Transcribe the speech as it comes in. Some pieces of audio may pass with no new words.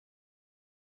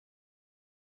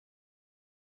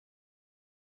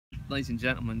ladies and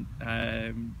gentlemen,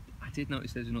 I did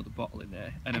notice there's another bottle in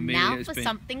there, and Amelia now has for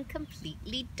something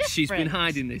completely different. She's been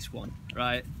hiding this one,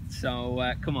 right?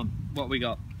 So come on, what we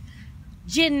got?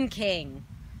 Gin King,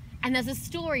 and there's a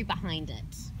story behind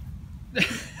it.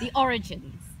 The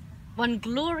origins. One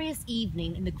glorious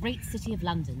evening in the great city of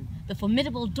London, the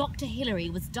formidable Dr. Hilary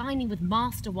was dining with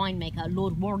master winemaker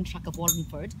Lord Warrenchuck of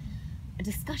Warrenford. A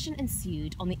discussion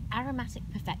ensued on the aromatic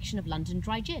perfection of London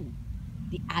dry gin,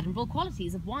 the admirable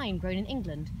qualities of wine grown in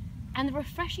England, and the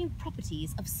refreshing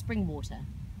properties of spring water.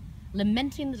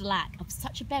 Lamenting the lack of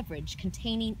such a beverage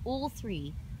containing all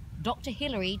three, Dr.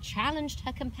 Hilary challenged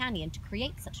her companion to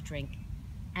create such a drink,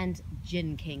 and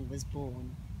Gin King was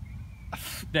born.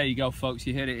 There you go, folks.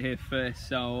 You heard it here first.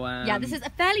 So yeah, this is a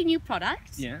fairly new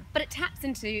product. Yeah. But it taps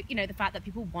into, you know, the fact that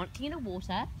people want cleaner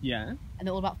water. Yeah. And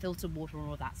they're all about filtered water and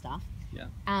all of that stuff. Yeah.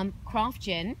 Craft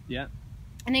gin. Yeah.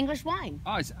 And English wine.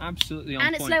 Oh, it's absolutely on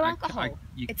and point. It's low alcohol.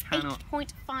 It's cannot...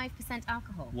 8.5%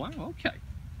 alcohol. Wow. Okay.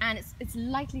 And it's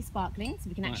lightly sparkling, so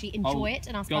we can actually enjoy it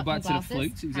in our sparkling glasses. Go back to the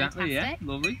flutes, exactly. Fantastic.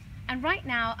 Yeah. Lovely. And right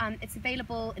now, it's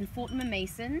available in Fortnum &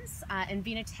 Mason's, in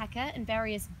Vinoteca, in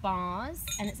various bars,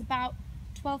 and it's about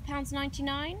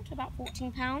 £12.99 to about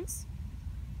 £14.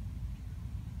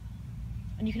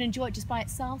 And you can enjoy it just by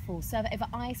itself, or serve it over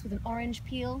ice with an orange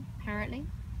peel, apparently.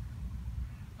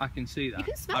 I can see that. You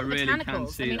can smell I the really botanicals. can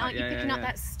see I mean, that. aren't you picking up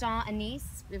that star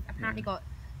anise? We've apparently got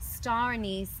star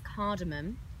anise,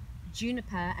 cardamom,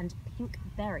 juniper, and pink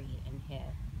berry in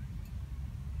here.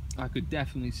 I could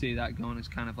definitely see that going as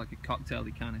kind of like a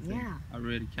cocktaily kind of thing. Yeah. I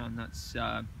really can. That's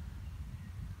I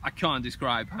can't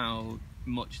describe how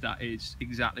much that is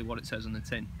exactly what it says on the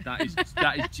tin. That is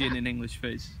gin and English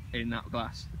fizz in that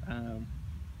glass.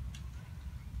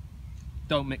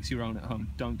 Don't mix your own at home.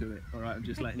 Don't do it. All right, I'm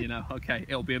just letting you know. Okay,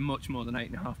 it'll be a much more than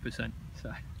 8.5%.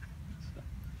 So.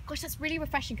 Gosh, that's really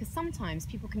refreshing, because sometimes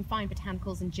people can find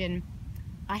botanicals in gin.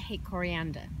 I hate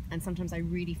coriander, and sometimes I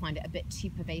really find it a bit too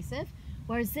pervasive.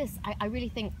 Whereas this, I really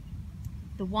think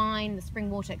the wine, the spring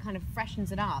water, it kind of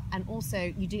freshens it up, and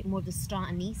also you do more of the star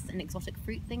anise and exotic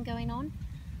fruit thing going on.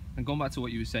 And going back to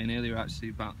what you were saying earlier, actually,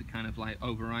 about the kind of like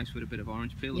over ice with a bit of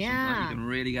orange peel or something, like, you can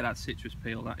really get that citrus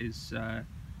peel. That is,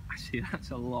 actually,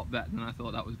 that's a lot better than I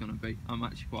thought that was going to be. I'm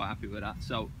actually quite happy with that.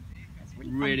 So,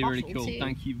 really cool. Too.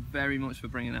 Thank you very much for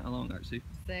bringing that along, actually.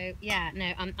 So yeah,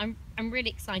 no, I'm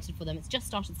really excited for them. It's just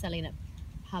started selling at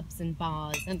pubs and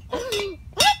bars, and oopsie,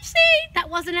 that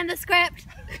wasn't in the script.